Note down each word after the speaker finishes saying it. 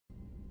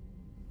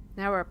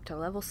Now we're up to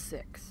level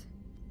 6.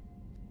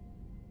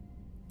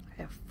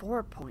 I have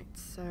 4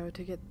 points, so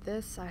to get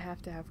this I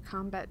have to have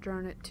combat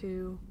drone at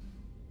 2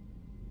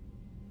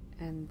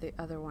 and the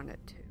other one at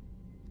 2.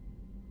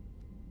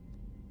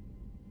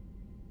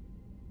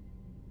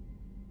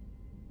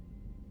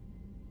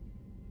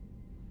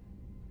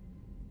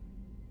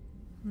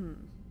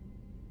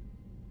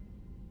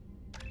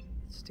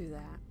 Let's do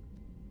that.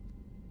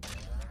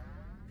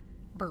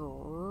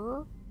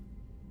 Brrr.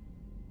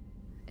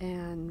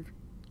 And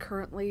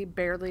currently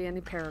barely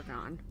any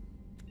paragon.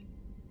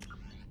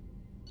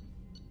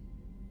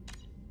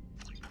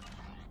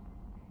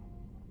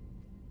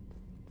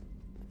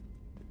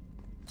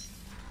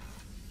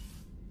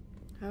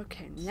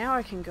 Okay, now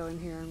I can go in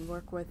here and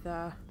work with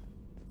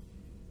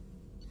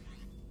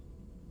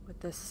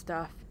this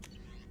stuff.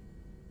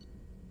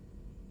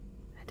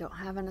 I don't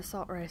have an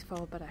assault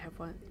rifle, but I have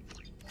one.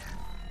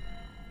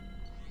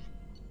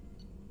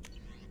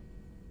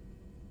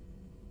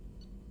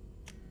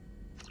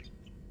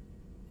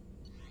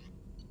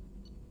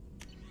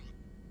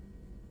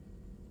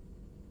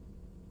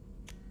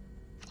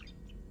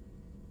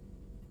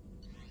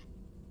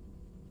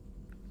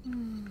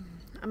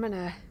 I'm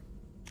gonna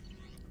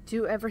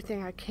do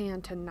everything I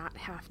can to not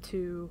have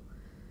to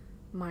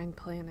mine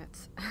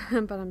planets,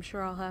 but I'm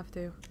sure I'll have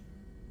to.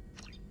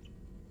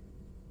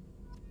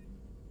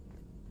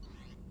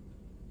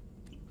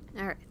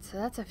 Alright, so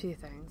that's a few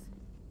things.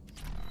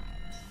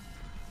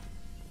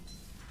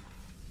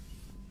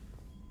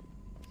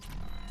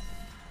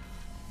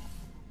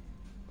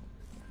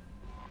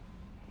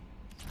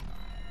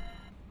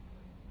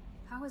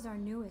 How is our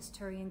newest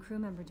Turian crew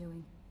member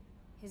doing?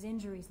 His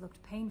injuries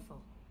looked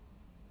painful.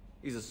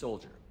 He's a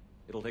soldier.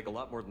 It'll take a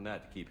lot more than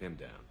that to keep him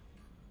down.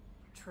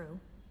 True.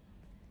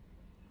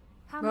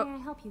 How may I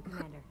help you,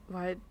 Commander?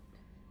 What?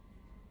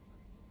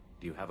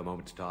 Do you have a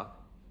moment to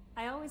talk?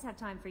 I always have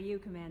time for you,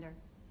 Commander.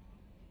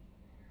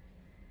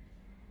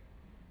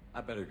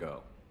 I better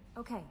go.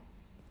 Okay.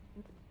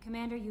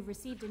 Commander, you've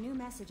received a new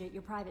message at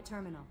your private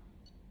terminal.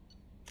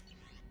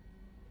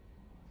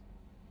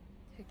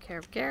 Take care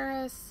of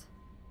Garrus.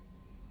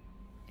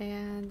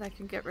 And I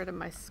can get rid of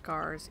my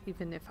scars,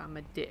 even if I'm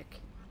a dick.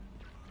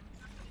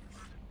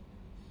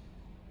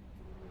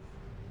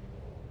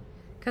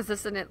 Because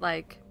isn't it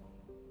like,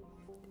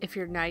 if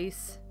you're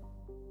nice,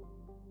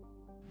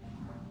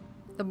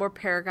 the more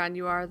paragon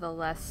you are, the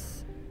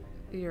less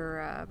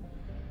your,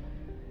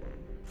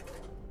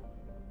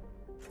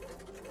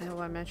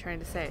 what am I trying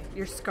to say?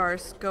 Your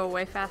scars go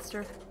away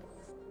faster.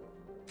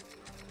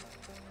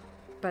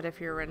 But if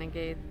you're a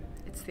renegade,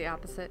 it's the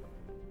opposite.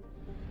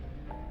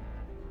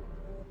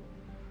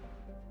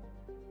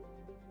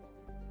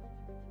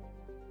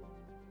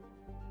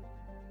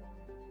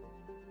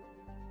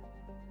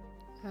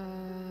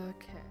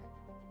 Okay.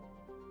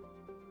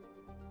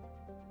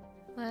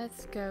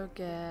 Let's go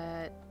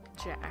get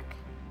Jack.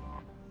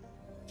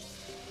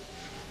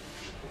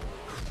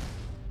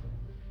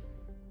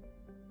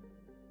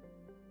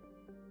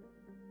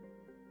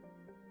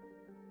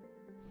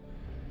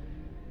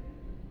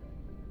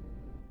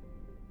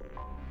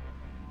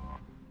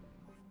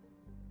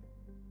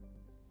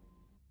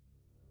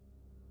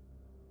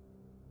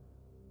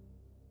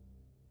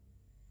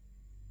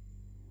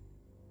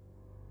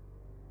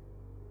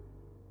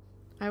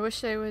 I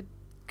wish they would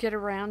get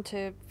around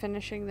to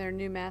finishing their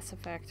new Mass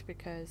Effect,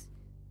 because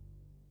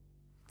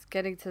it's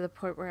getting to the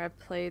point where I've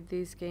played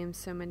these games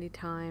so many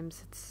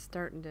times, it's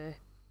starting to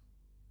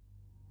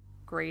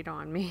grate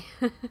on me.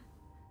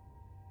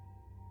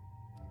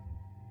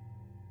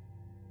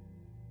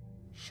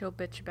 She'll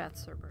bitch about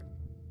Cerberus.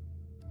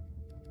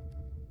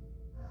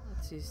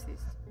 Let's use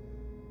these.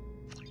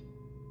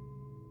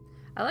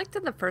 I liked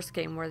in the first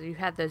game where you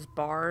had those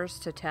bars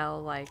to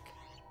tell, like,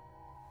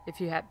 if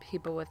you had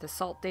people with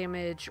assault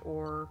damage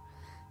or,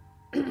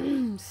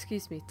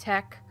 excuse me,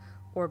 tech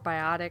or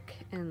biotic,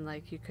 and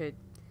like you could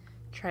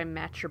try and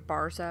match your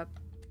bars up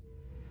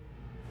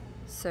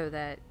so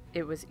that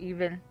it was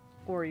even,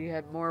 or you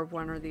had more of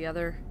one or the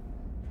other.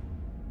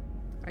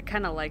 I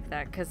kind of like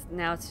that, because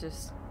now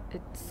it's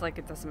like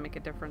it doesn't make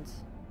a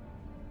difference.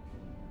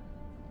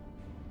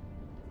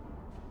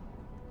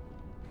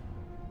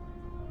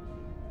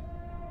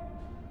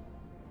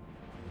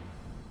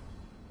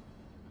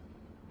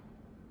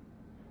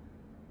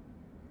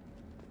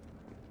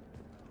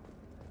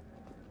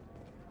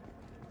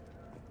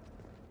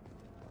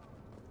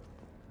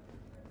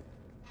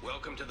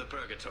 Welcome to the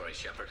Purgatory,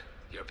 Shepard.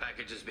 Your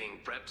package is being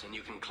prepped and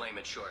you can claim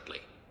it shortly.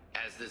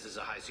 As this is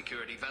a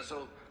high-security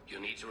vessel,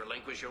 you'll need to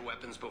relinquish your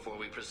weapons before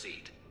we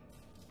proceed.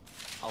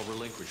 I'll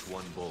relinquish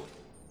one bullet.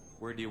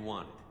 Where do you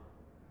want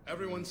it?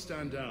 Everyone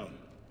stand down.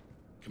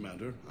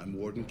 Commander, I'm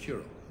Warden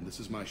Kirill, and this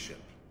is my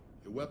ship.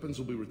 Your weapons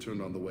will be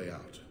returned on the way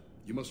out.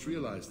 You must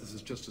realize this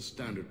is just a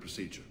standard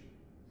procedure.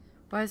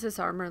 Why does this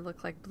armor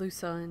look like blue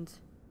suns?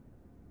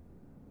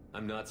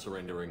 I'm not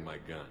surrendering my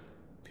gun.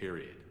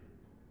 Period.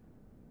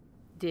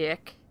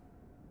 Dick.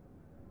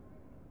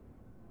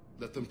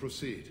 Let them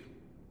proceed.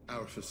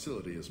 Our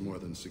facility is more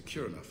than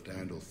secure enough to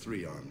handle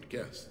 3 armed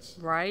guests.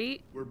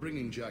 Right? We're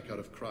bringing Jack out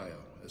of cryo.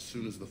 As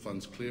soon as the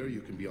funds clear,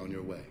 you can be on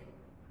your way.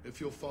 If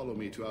you'll follow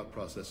me to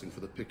out-processing for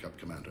the pickup,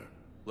 Commander.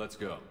 Let's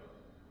go.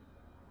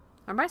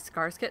 Are my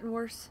scars getting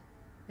worse?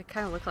 They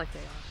kind of look like they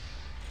are.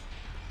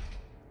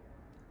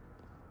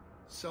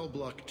 Cell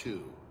Block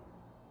 2.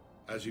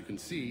 As you can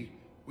see,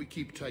 we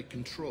keep tight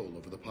control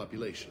over the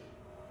population.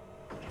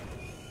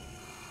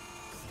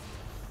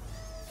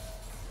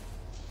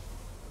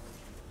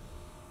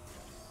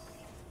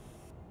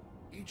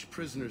 Each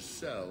prisoner's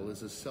cell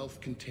is a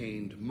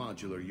self-contained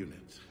modular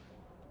unit.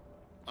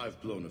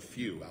 I've blown a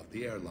few out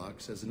the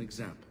airlocks as an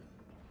example.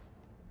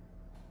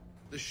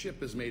 The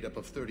ship is made up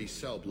of 30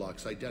 cell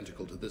blocks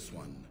identical to this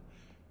one.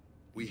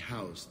 We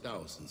house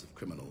thousands of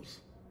criminals.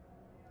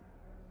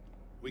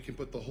 We can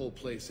put the whole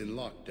place in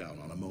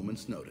lockdown on a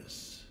moment's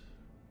notice.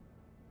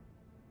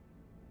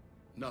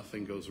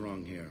 Nothing goes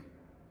wrong here.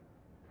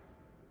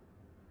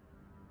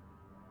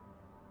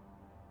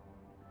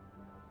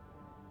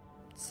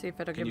 See if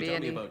it'll Can give you me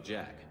tell me any about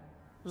Jack?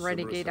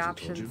 renegade Cerberus hasn't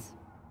told you? options.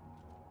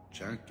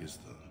 Jack is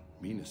the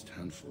meanest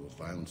handful of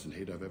violence and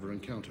hate I've ever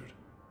encountered.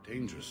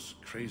 Dangerous,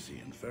 crazy,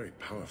 and very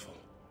powerful.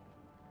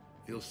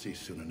 You'll see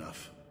soon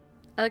enough.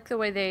 I like the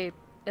way they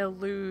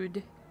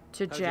allude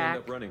to How'd you Jack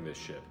end up running this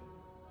ship?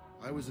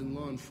 I was in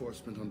law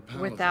enforcement on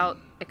Paladin. without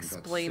and got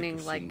explaining,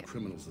 sick of seeing like,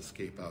 criminals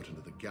escape out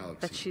into the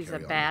galaxy that to she's a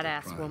carry on with their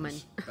badass crimes. woman.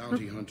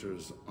 Bounty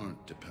hunters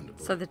aren't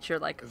dependable. so that you're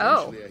like,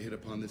 oh, Eventually, I hit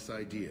upon this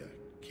idea: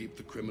 keep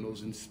the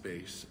criminals in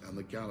space, and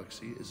the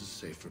galaxy is a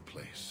safer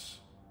place.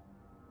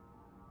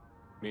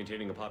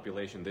 Maintaining a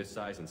population this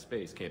size in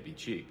space can't be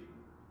cheap.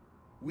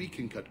 We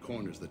can cut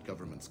corners that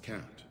governments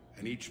can't,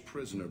 and each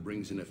prisoner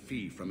brings in a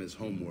fee from his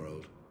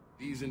homeworld.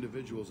 These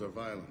individuals are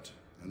violent,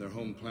 and their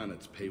home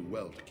planets pay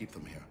well to keep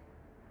them here.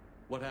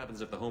 What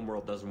happens if the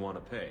homeworld doesn't want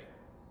to pay?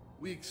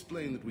 We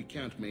explain that we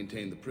can't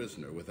maintain the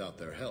prisoner without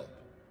their help,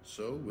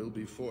 so we'll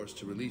be forced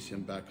to release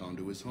him back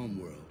onto his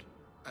homeworld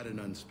at an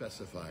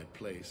unspecified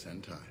place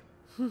and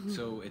time.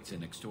 So it's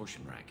an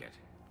extortion racket.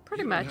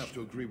 pretty You much. don't have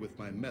to agree with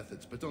my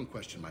methods, but don't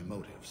question my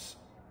motives.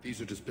 These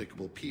are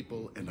despicable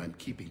people, and I'm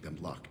keeping them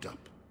locked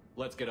up.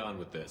 Let's get on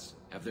with this.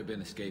 Have there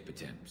been escape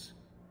attempts?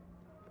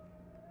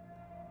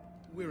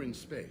 We're in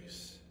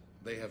space.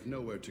 They have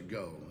nowhere to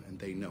go, and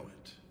they know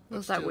it. What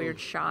was But that still, weird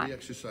shot? We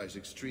exercise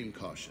extreme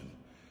caution.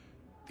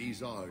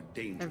 These are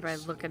dangerous.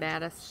 Everybody looking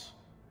at us.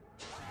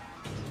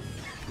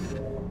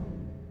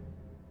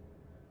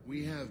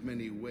 We have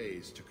many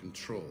ways to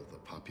control the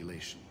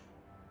population.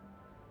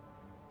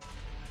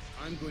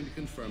 I'm going to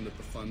confirm that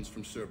the funds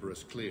from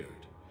Cerberus cleared.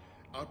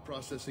 Out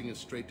processing is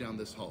straight down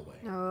this hallway.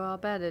 Oh, I'll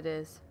bet it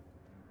is.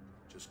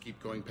 Just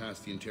keep going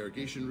past the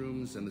interrogation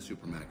rooms and the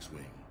Supermax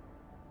wing.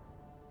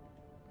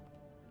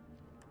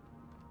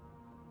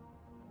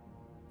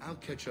 I'll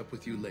catch up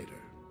with you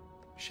later,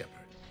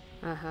 Shepard.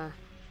 Uh-huh.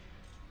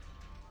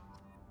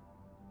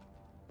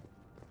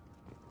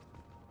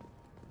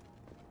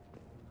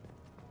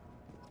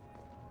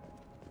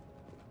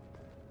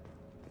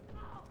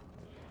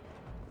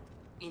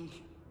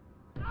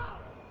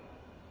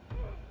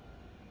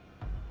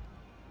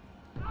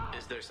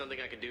 Is there something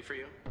I can do for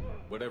you?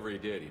 Whatever he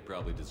did, he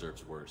probably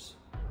deserves worse.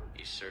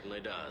 He certainly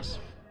does.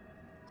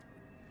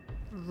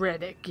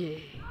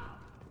 Renegade.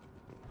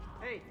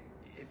 Hey,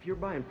 if you're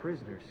buying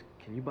prisoners,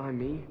 can you buy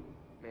me?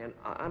 Man,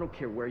 I don't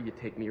care where you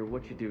take me or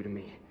what you do to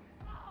me.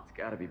 It's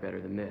gotta be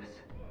better than this.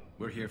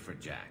 We're here for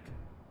Jack.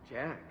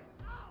 Jack,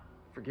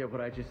 forget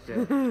what I just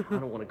said. I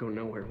don't want to go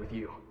nowhere with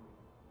you.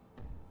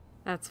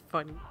 That's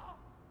funny.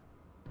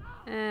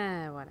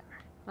 Whatever.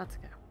 Let's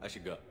go. I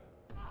should go.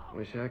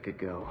 Wish I could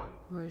go.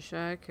 Wish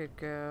I could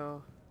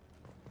go.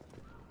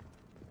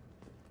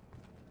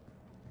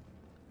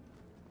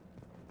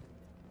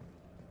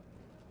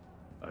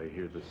 I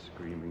hear the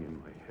screaming in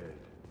my head.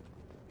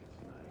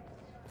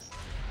 It's night.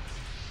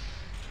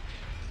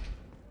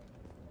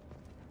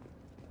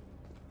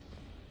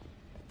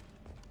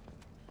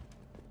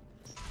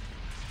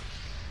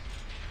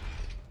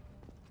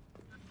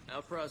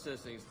 Out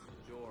processing's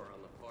the door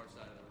on the far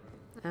side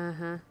of the room.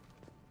 Uh-huh.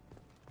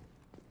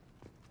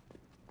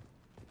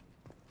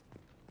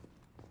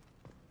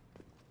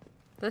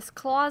 This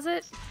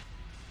closet?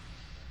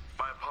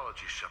 My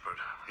apologies, Shepard.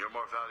 You're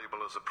more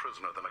valuable as a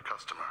prisoner than a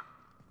customer.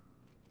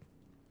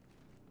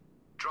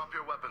 Drop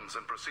your weapons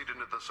and proceed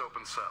into this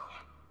open cell.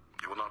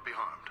 You will not be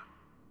harmed.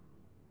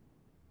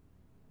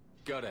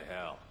 Go to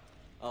hell.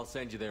 I'll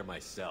send you there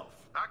myself.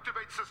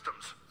 Activate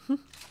systems.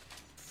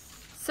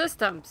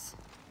 Systems.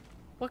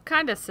 What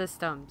kind of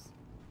systems?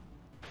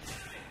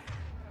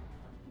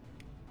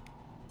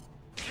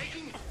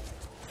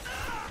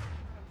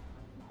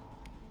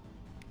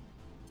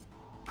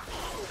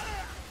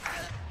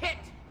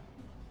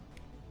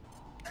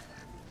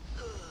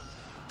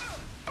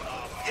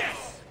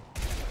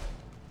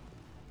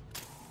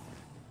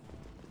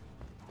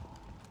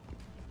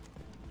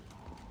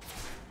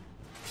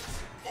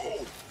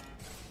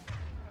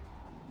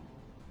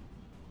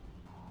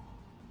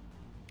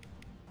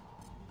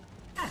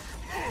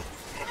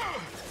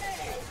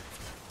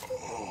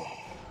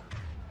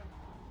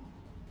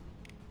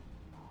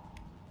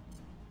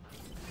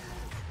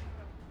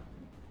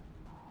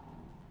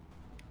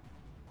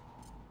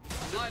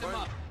 Light him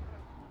up.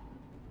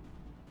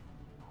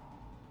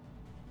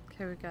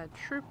 Okay, we got a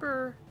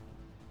trooper.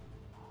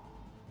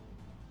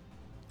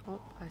 Oh,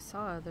 I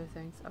saw other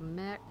things. A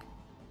mech.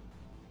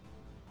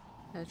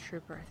 A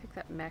trooper. I think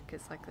that mech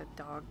is like the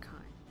dog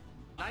kind.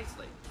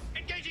 Nicely.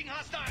 Engaging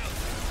hostiles!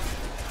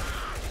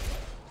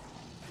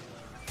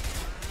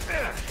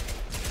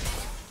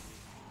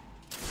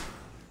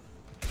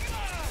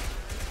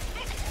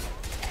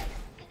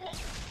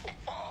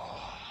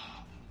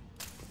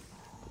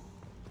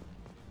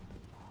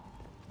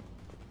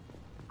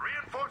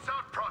 Reinforce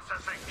out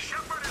processing.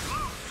 Shepard is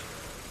loose.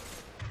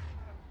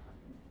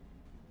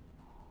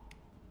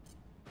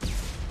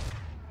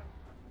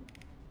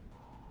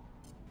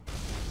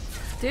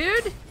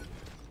 Dude!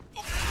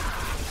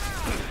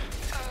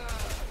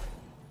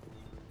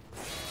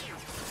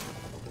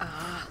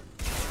 Ah.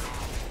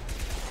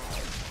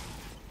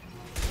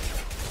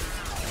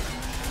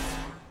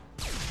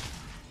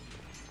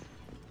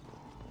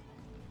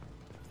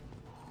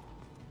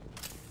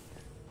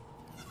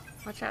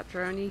 Watch out,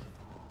 droney.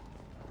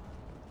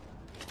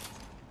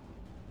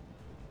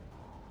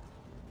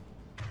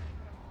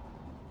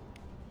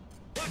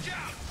 Watch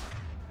out!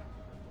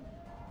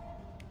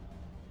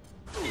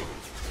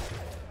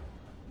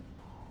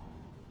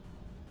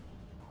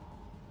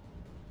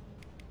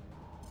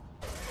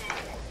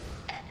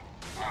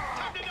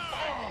 Time to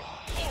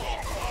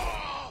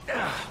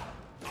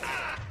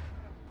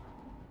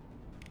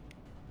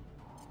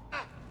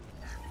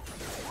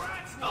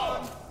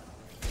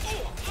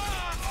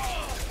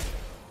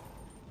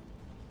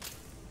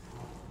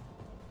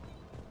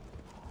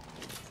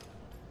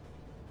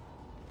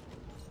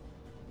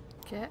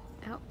Get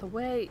out the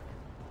way.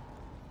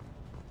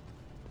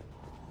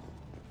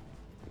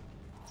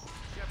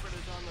 Shepard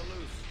is on the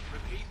loose.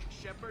 Repeat,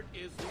 Shepard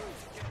is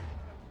loose.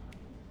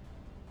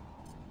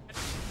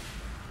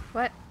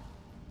 What?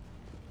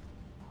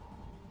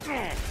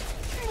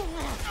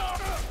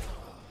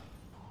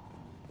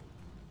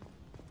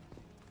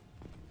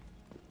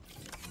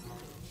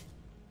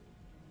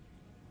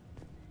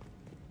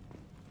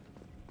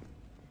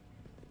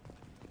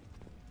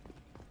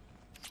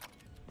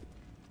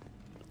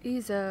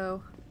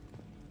 Ezo.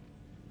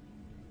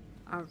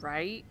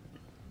 Alright.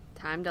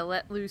 Time to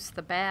let loose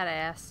the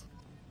badass.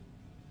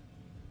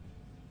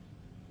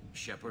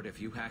 Shepard,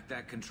 if you hack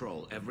that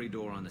control, every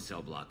door on the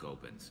cell block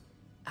opens.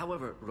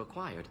 However,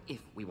 required if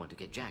we want to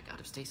get Jack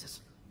out of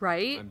stasis.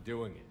 Right? I'm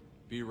doing it.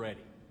 Be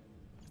ready.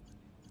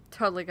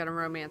 Totally gonna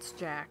romance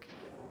Jack.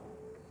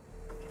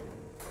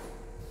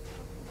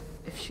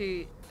 If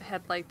she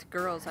had liked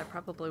girls, I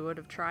probably would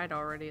have tried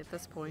already at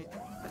this point.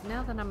 But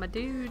now that I'm a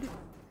dude...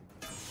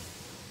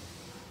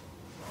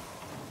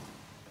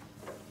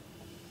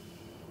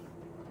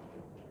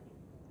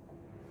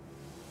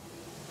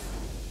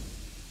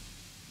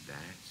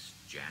 That's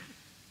Jack?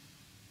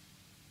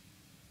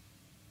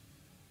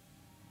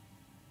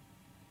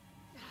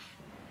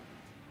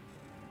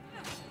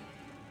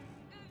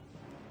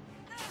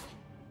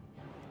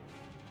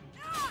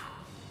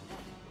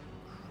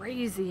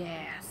 Crazy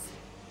ass.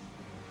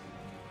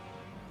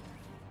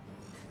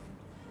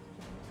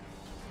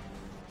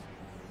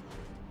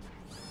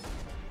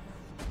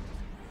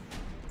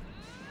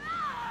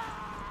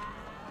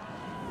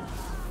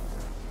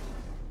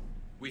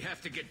 We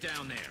have to get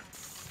down there.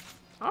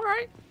 All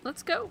right,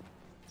 let's go.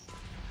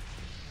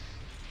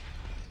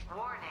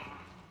 Warning.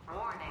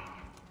 Warning.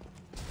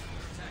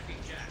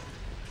 Attacking Jack.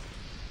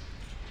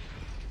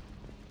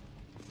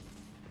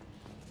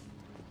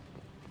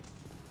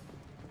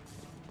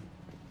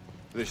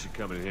 This should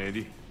come in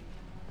handy.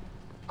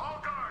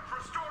 All guards,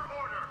 restore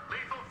order.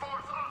 Lethal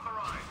force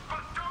authorized.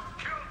 But don't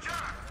kill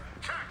Jack.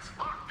 Tex,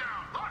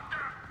 lockdown,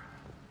 lockdown.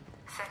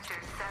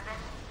 Sectors 7,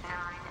 9,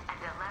 and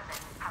 11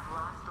 have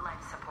lost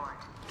life support.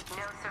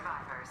 No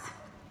survivors.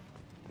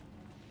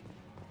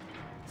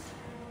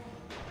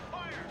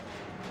 Fire!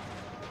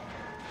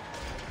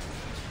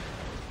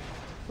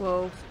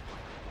 Whoa.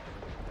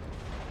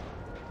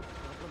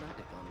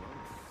 Problematic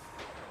online.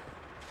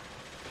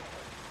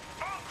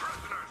 All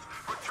prisoners,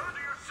 return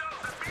to your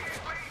cells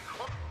immediately.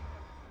 Or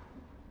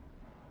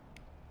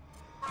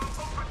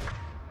open.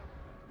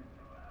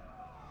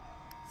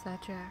 Is that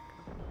Jack?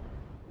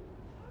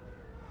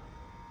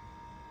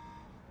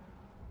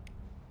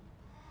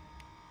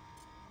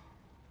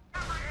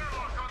 Every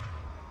airlock on.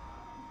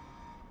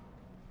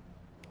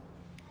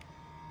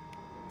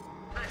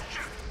 Hey,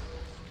 shit.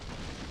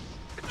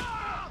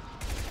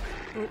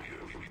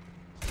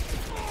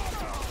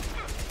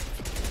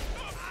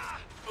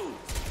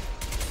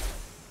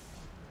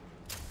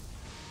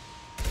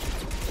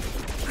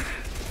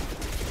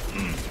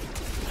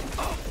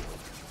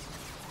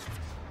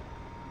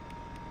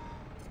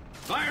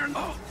 Fire!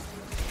 Oh.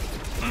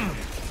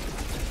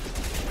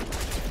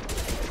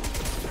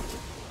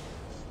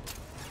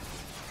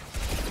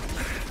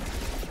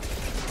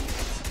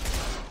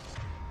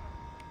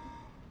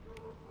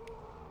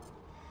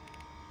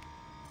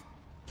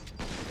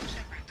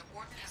 Shepard, the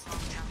warden has lost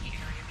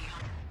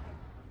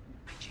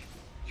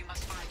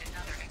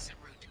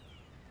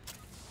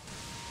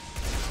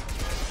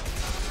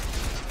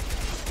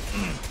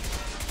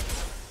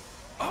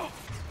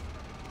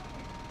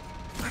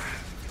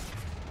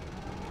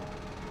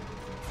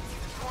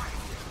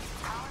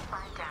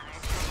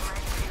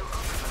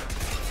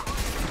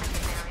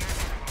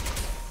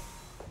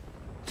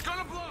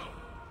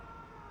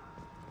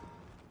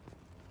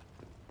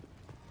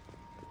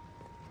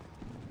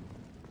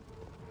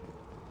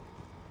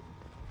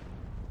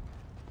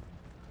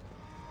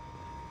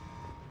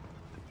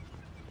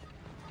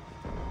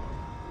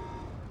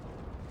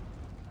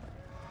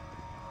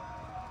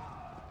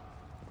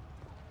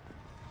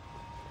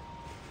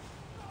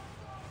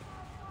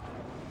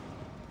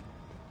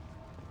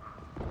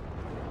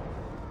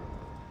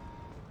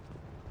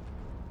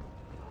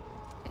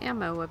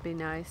Ammo would be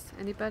nice.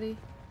 Anybody?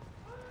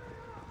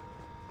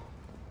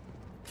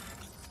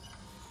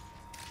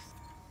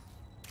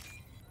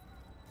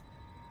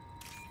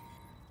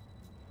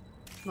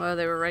 Well,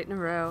 they were right in a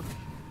row.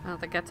 I don't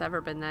think that's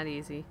ever been that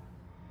easy.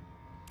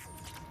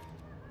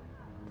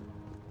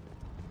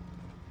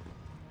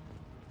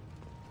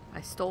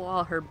 I stole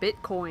all her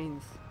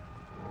bitcoins.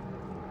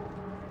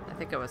 I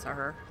think it was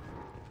her.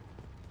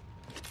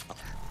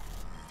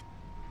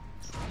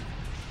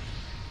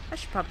 I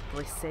should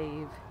probably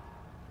save.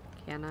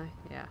 Can I?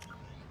 Yeah.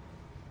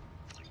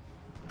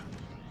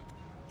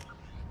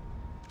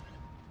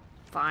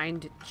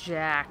 Find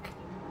Jack.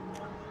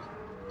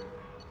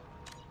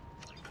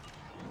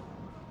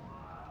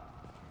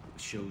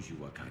 Shows you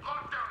what kind.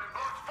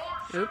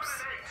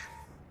 Oops.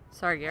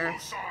 Sorry,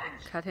 Garrett.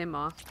 Cut him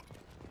off.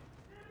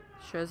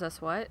 Shows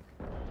us what?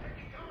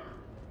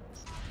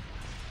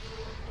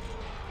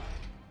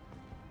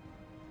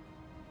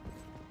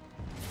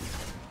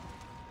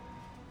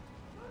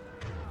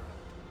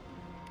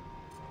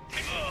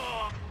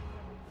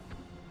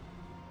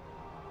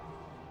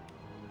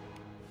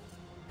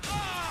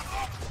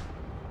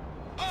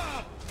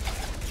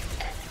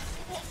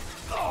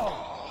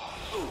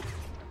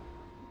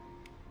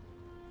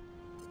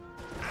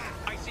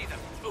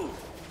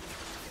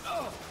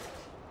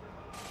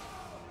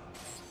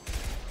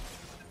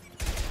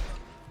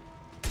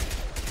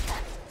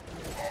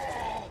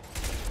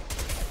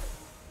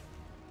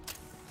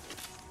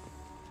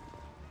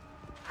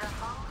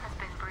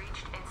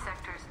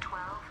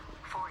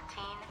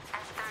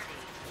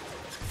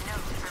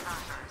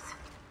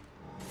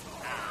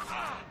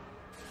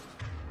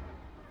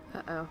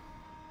 Uh-oh.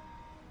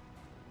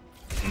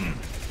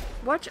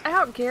 Watch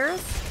out,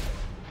 Garrus!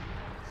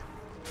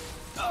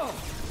 Oh.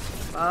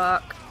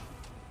 Fuck.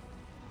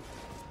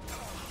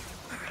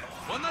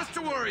 One less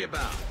to worry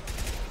about.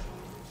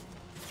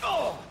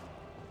 Oh.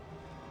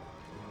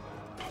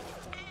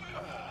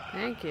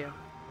 Thank you.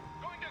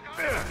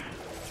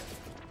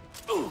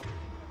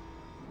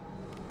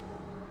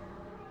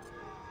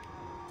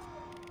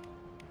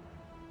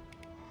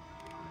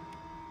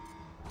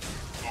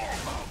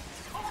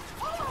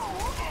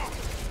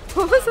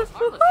 What was it?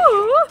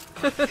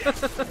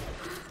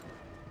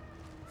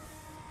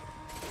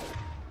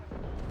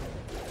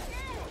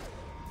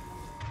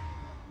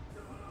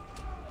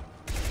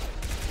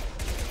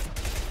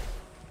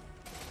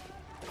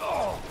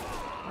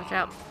 Watch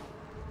out.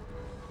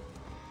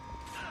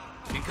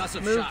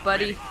 Concussive Move, shot,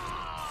 buddy. ready.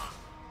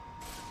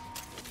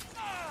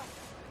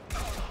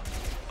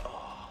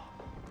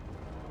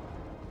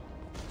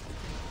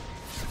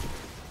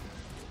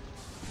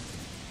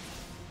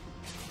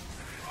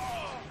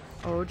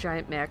 Oh,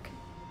 giant mech.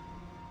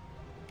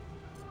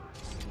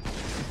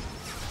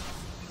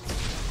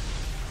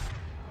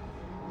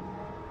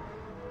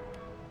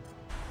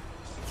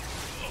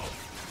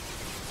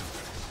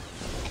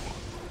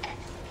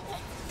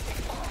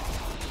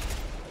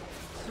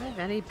 Do I have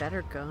any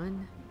better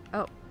gun?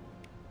 Oh.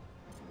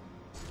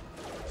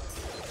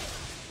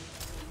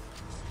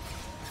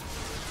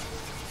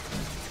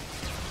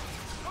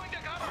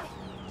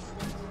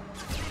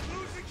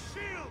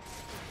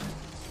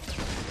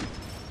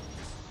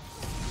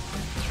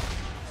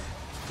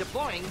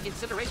 Deploying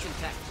incineration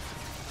tech.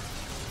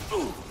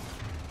 Ooh.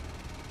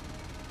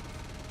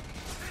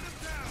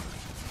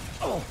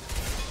 Oh.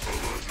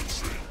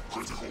 Emergency.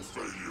 Critical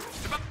failure.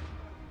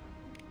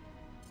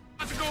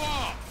 About to go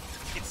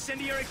off.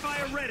 Incendiary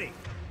fire ready.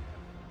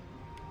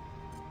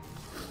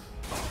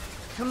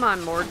 Come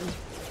on, Morden.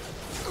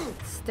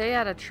 Stay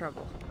out of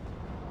trouble.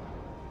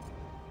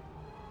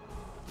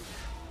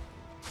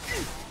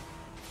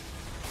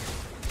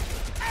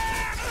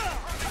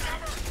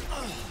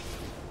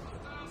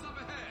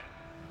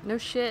 No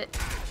shit.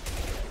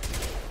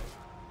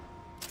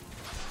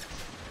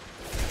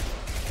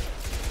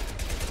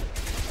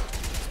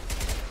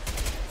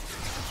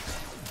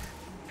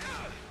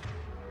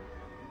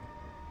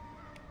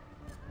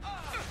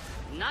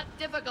 Not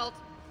difficult.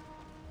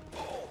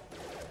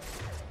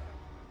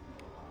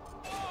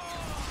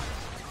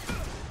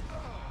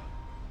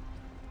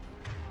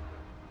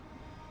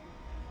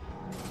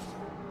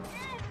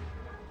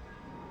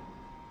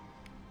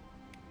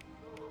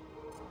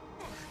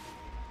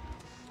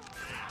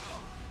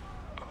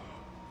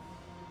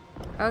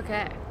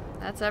 Okay,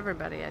 that's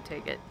everybody, I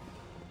take it.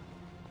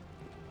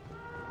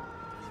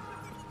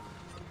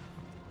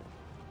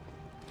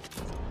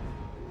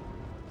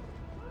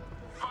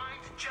 Find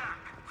Jack.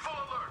 Full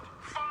alert.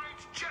 Find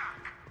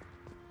Jack.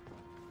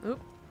 Oop,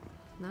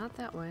 not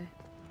that way.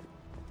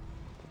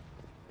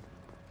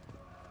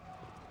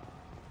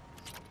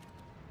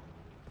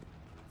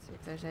 See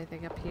if there's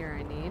anything up here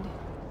I need.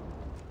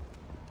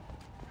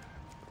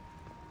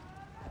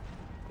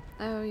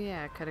 Oh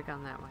yeah, I could have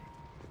gone that way.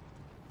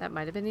 That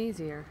might have been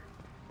easier.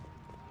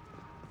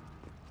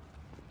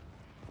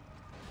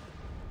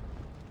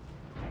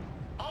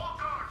 All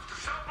guards to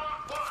cell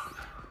block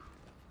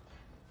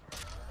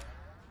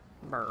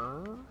 1.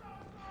 Brr.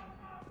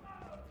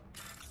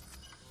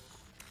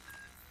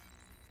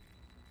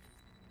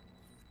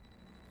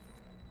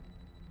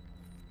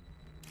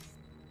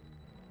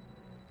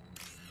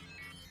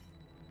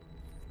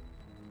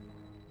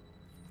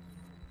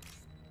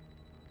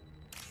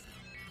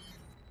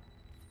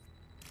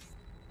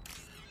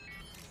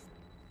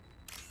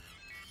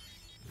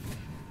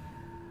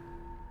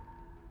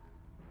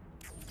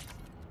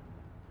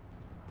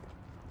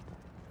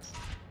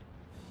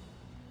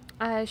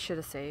 I should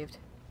have saved.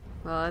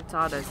 Well, it's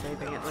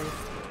auto-saving at least.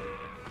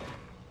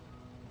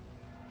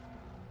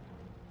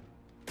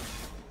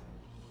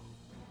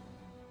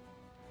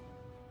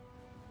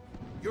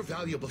 You're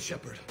valuable,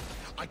 Shepard.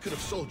 I could have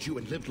sold you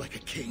and lived like a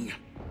king.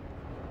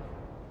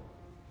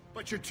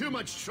 But you're too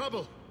much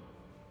trouble.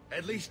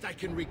 At least I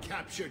can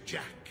recapture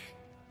Jack.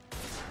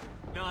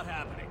 Not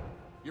happening.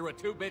 You're a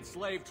two-bit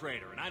slave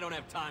trader, and I don't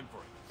have time for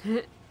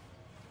it.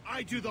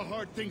 I do the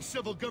hard things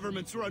civil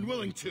governments are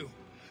unwilling to.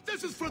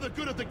 This is for the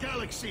good of the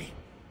galaxy.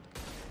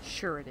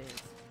 Sure it is.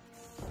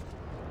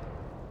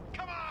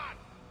 Come on!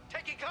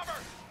 Taking cover!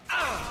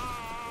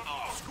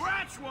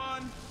 Scratch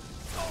one!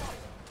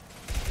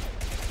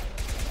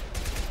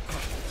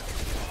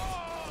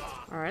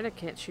 Alright, I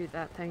can't shoot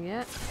that thing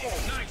yet.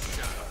 Nice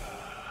shot.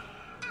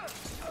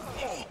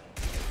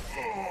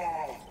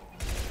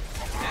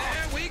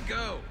 There we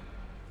go.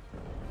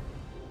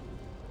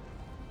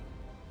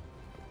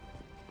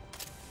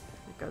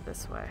 Go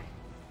this way.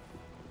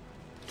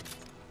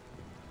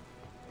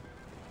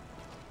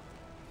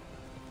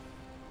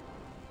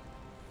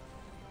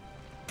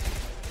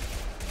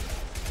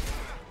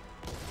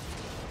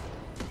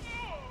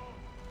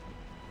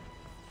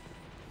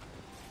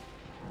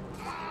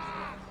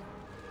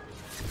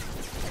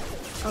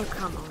 Oh,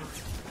 come on.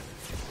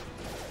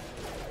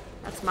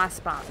 That's my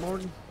spot,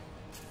 Morton.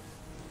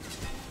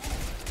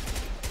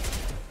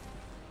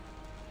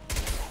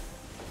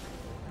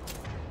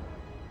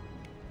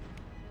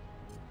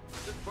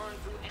 Just burn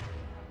through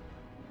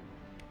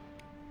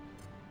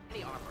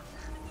any armor.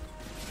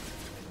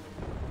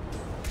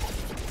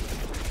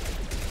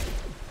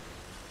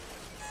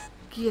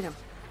 Get him.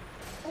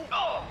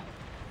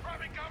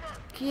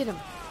 Get him.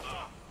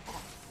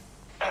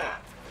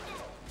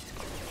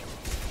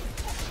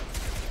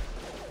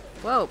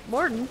 Whoa,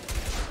 Morton.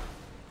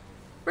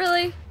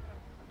 Really?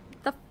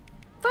 The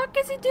fuck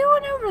is he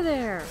doing over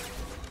there?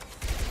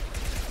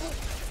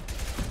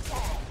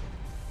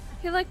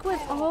 He like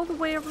went all the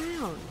way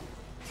around.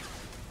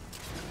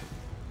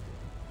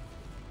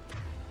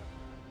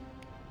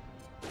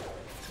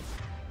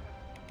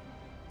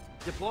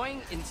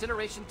 Deploying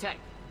incineration tech.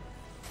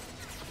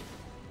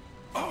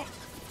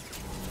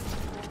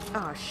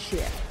 Oh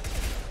shit.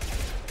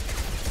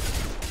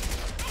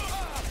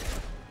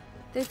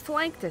 They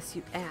flanked us,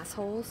 you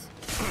assholes.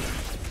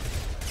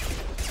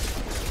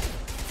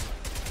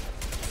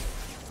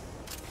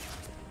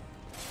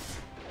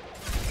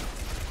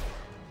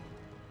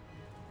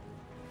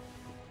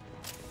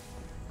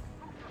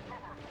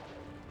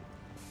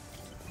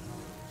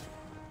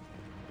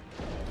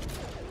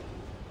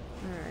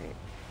 Alright.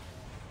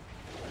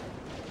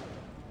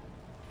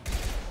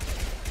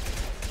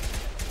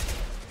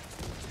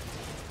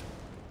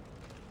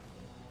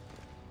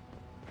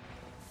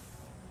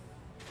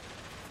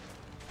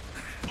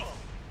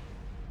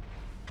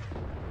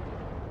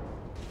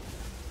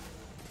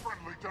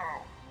 Friendly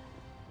down.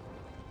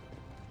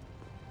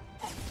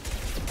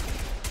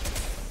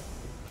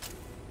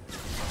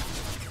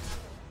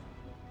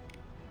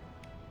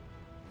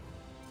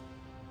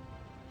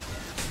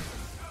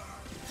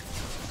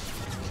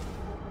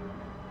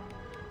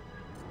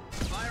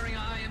 Firing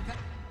eye impact.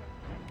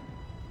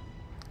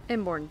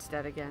 Inborn's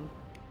dead again.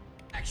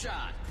 Back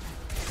shot.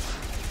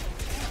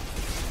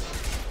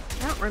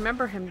 I don't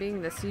remember him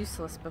being this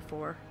useless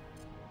before.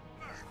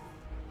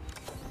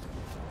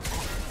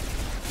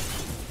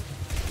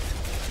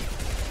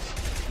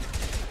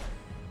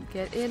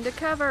 Get into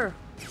cover.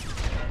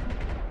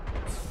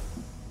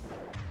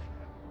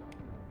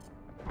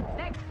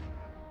 Next.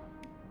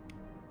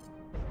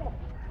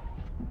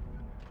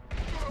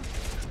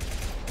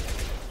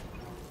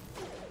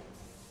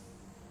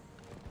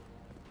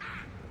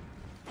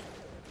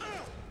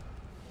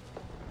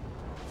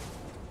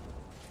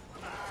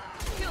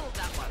 Kill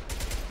that one.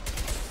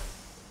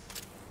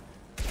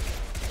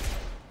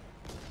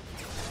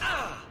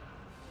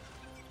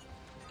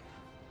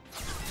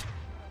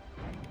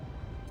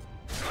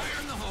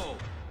 Fire in the hole.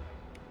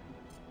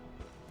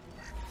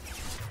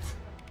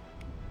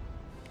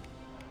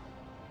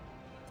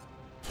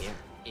 Here,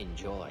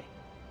 enjoy.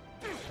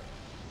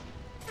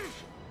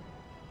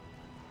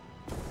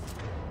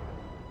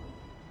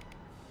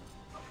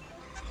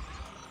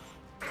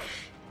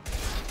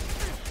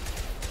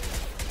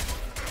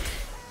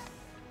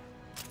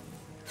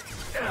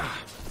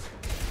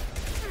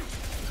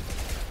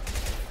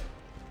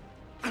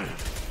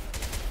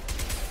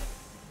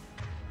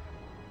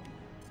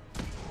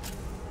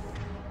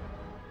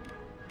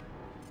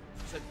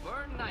 Should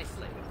burn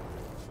nicely.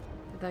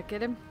 Did that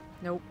get him?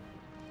 Nope.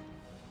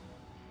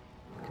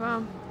 Come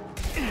on.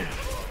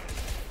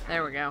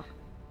 There we go.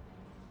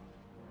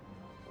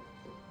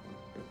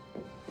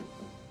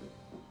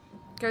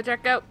 Go,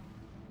 Jack, go.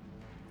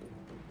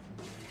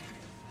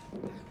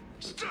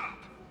 Stop!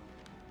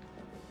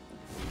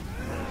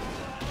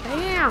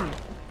 Bam!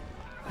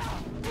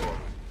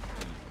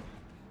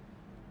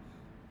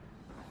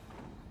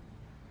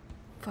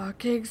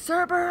 Fucking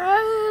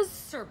Cerberus!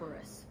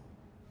 Cerberus.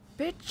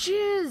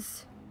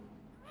 Bitches!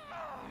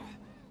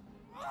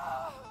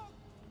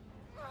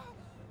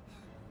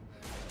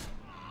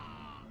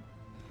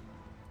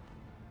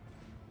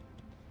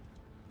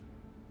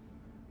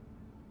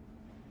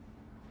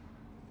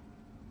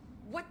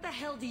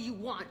 hell do you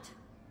want?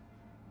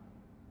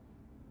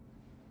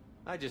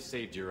 I just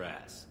saved your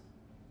ass.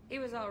 He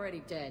was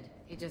already dead.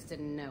 He just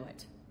didn't know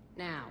it.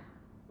 Now,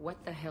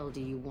 what the hell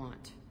do you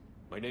want?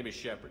 My name is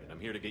Shepard, and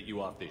I'm here to get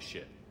you off this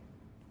ship.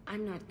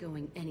 I'm not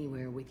going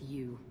anywhere with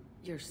you.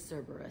 You're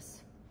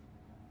Cerberus.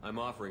 I'm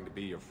offering to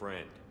be your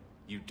friend.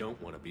 You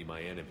don't want to be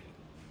my enemy.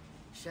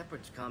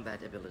 Shepard's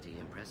combat ability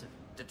impressive.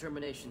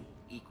 Determination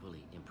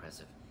equally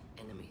impressive.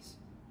 Enemies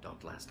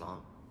don't last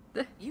long.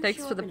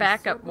 Thanks for the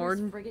backup,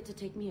 Morden. Frigate to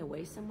take me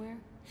away somewhere?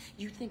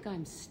 You think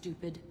I'm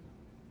stupid?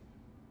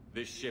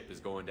 This ship is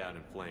going down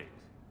in flames.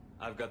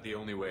 I've got the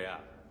only way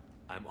out.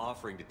 I'm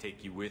offering to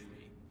take you with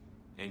me.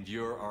 And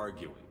you're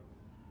arguing.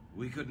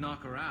 We could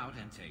knock her out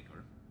and take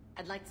her.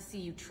 I'd like to see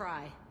you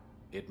try.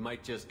 It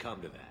might just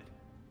come to that.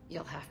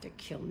 You'll have to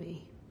kill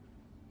me.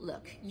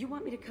 Look, you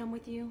want me to come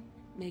with you?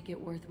 Make it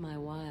worth my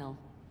while.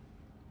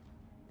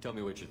 Tell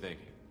me what you're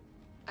thinking.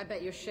 I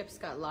bet your ship's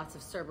got lots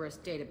of Cerberus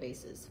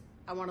databases.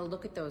 I want to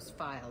look at those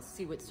files,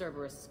 see what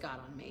Cerberus has got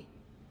on me.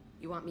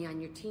 You want me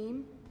on your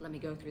team? Let me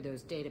go through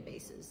those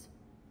databases.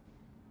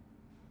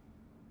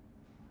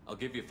 I'll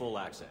give you full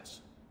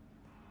access.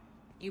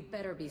 You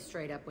better be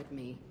straight up with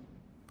me.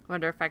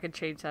 Wonder if I could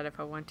change that if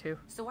I want to.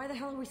 So why the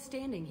hell are we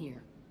standing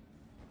here?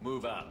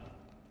 Move out.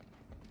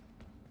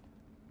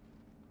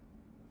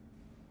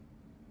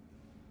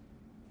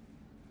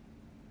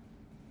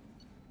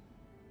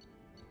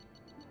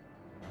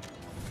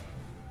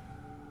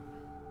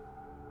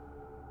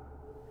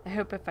 I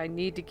hope if I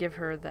need to give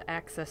her the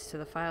access to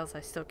the files,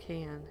 I still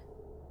can.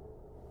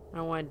 I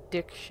don't want to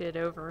dick shit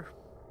over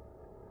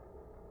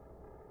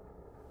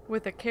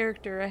with a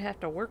character I have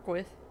to work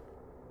with.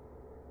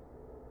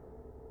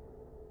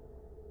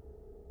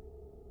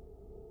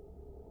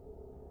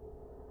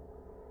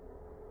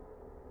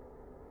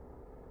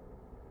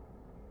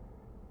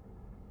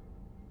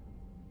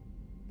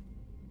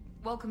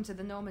 Welcome to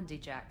the Normandy,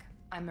 Jack.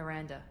 I'm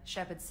Miranda,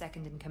 Shepard's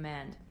second in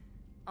command.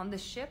 On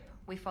this ship,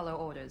 we follow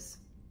orders.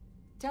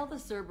 Tell the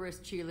Cerberus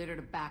cheerleader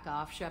to back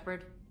off,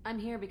 Shepard. I'm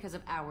here because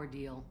of our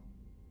deal.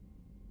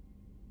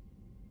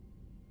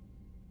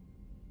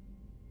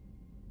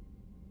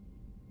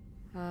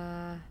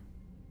 I'm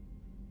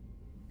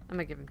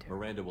gonna give him to her.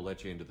 Miranda will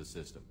let you into the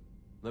system.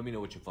 Let me know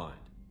what you find.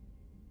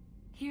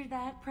 Hear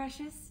that,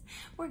 Precious?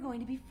 We're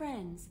going to be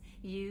friends.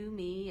 You,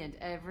 me, and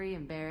every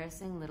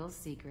embarrassing little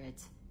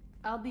secret.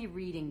 I'll be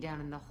reading down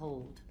in the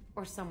hold,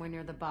 or somewhere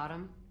near the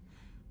bottom.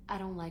 I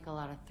don't like a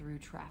lot of through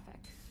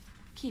traffic.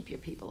 Keep your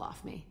people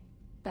off me.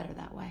 Better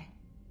that way.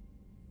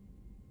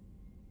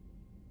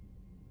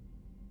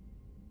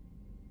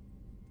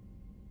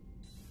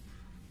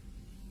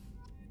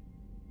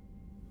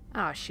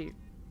 Oh, shoot.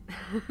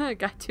 I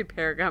got 2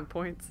 paragon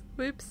points.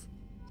 Whoops.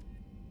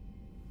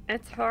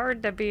 It's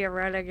hard to be a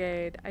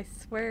renegade, I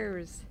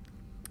swears.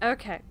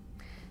 Okay.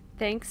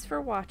 Thanks for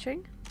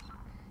watching.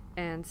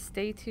 And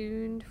stay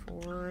tuned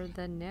for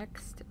the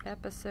next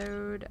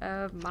episode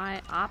of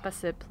my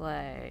opposite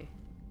play.